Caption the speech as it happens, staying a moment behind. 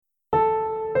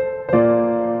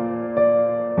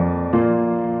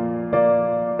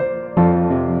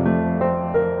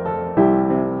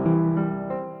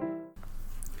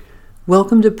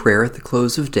Welcome to prayer at the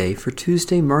close of day for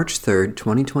Tuesday, March 3rd,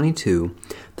 2022,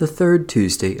 the third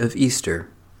Tuesday of Easter.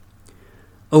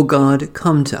 O God,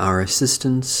 come to our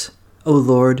assistance. O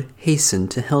Lord, hasten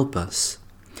to help us.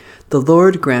 The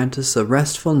Lord grant us a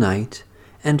restful night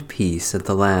and peace at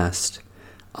the last.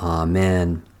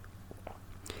 Amen.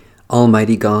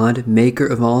 Almighty God, maker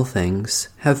of all things,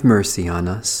 have mercy on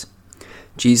us.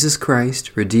 Jesus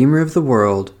Christ, Redeemer of the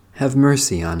world, have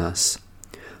mercy on us.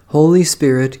 Holy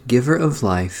Spirit, giver of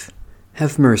life,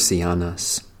 have mercy on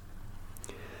us.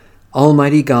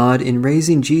 Almighty God, in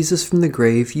raising Jesus from the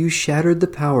grave, you shattered the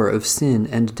power of sin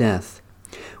and death.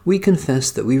 We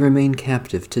confess that we remain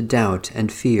captive to doubt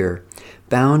and fear,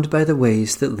 bound by the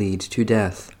ways that lead to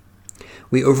death.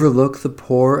 We overlook the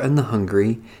poor and the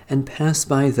hungry, and pass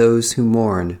by those who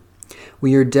mourn.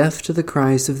 We are deaf to the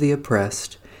cries of the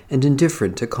oppressed, and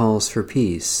indifferent to calls for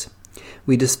peace.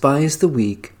 We despise the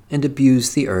weak, and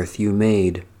abuse the earth you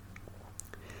made.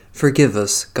 Forgive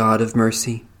us, God of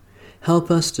mercy.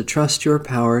 Help us to trust your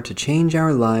power to change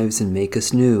our lives and make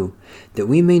us new, that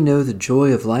we may know the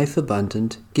joy of life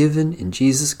abundant given in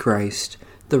Jesus Christ,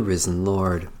 the risen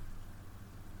Lord.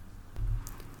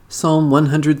 Psalm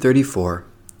 134.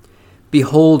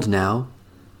 Behold now,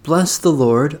 bless the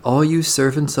Lord, all you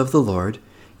servants of the Lord,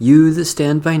 you that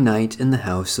stand by night in the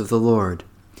house of the Lord.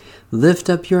 Lift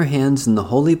up your hands in the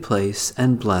holy place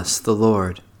and bless the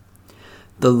Lord.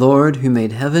 The Lord who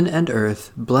made heaven and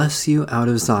earth bless you out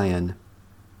of Zion.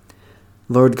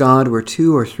 Lord God, where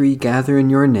 2 or 3 gather in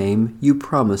your name, you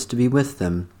promise to be with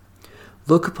them.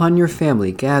 Look upon your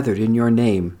family gathered in your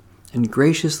name, and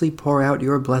graciously pour out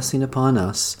your blessing upon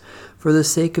us, for the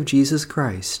sake of Jesus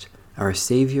Christ, our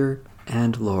Savior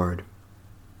and Lord.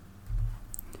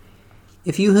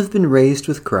 If you have been raised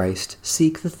with Christ,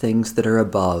 seek the things that are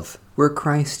above, where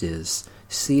Christ is,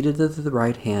 seated at the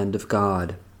right hand of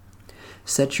God.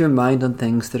 Set your mind on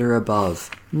things that are above,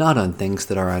 not on things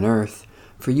that are on earth,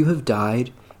 for you have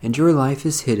died, and your life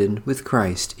is hidden with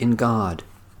Christ in God.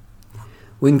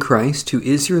 When Christ, who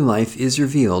is your life, is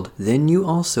revealed, then you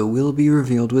also will be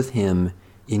revealed with him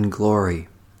in glory.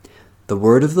 The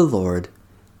word of the Lord.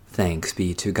 Thanks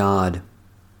be to God.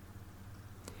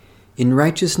 In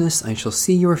righteousness I shall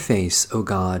see your face, O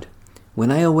God. When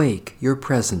I awake, your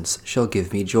presence shall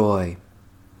give me joy.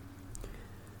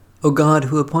 O God,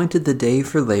 who appointed the day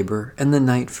for labor and the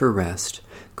night for rest,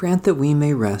 grant that we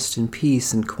may rest in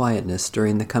peace and quietness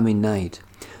during the coming night,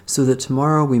 so that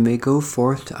tomorrow we may go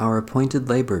forth to our appointed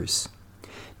labors.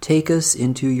 Take us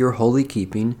into your holy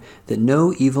keeping, that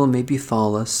no evil may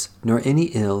befall us, nor any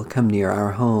ill come near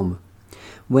our home.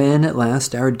 When at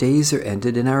last our days are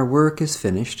ended and our work is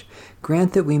finished,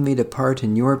 grant that we may depart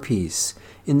in your peace,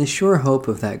 in the sure hope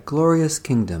of that glorious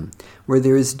kingdom, where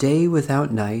there is day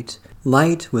without night,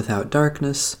 light without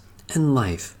darkness, and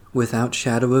life without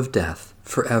shadow of death,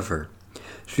 forever.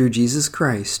 Through Jesus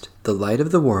Christ, the light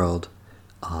of the world.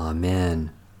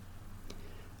 Amen.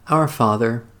 Our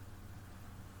Father,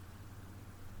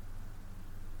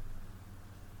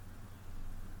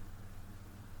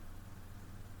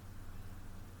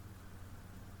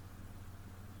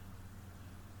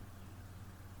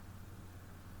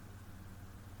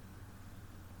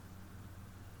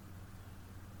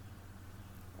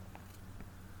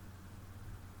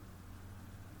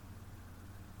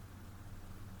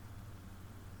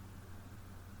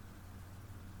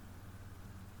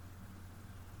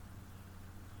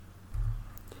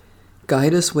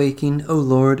 guide us waking, O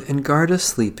Lord, and guard us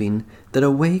sleeping, that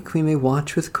awake we may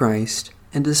watch with Christ,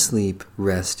 and asleep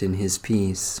rest in his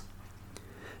peace.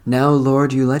 Now,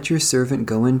 Lord, you let your servant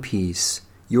go in peace.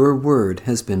 Your word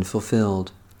has been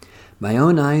fulfilled. My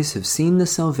own eyes have seen the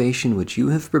salvation which you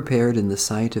have prepared in the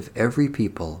sight of every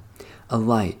people, a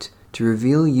light to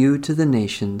reveal you to the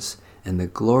nations and the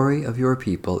glory of your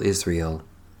people Israel.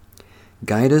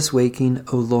 Guide us waking,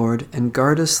 O Lord, and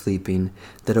guard us sleeping,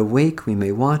 that awake we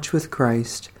may watch with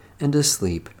Christ, and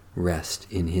asleep rest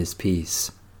in his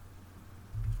peace.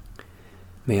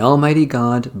 May Almighty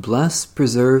God bless,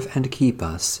 preserve, and keep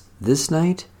us this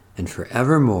night and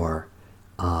forevermore.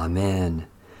 Amen.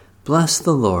 Bless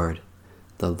the Lord.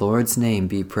 The Lord's name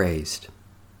be praised.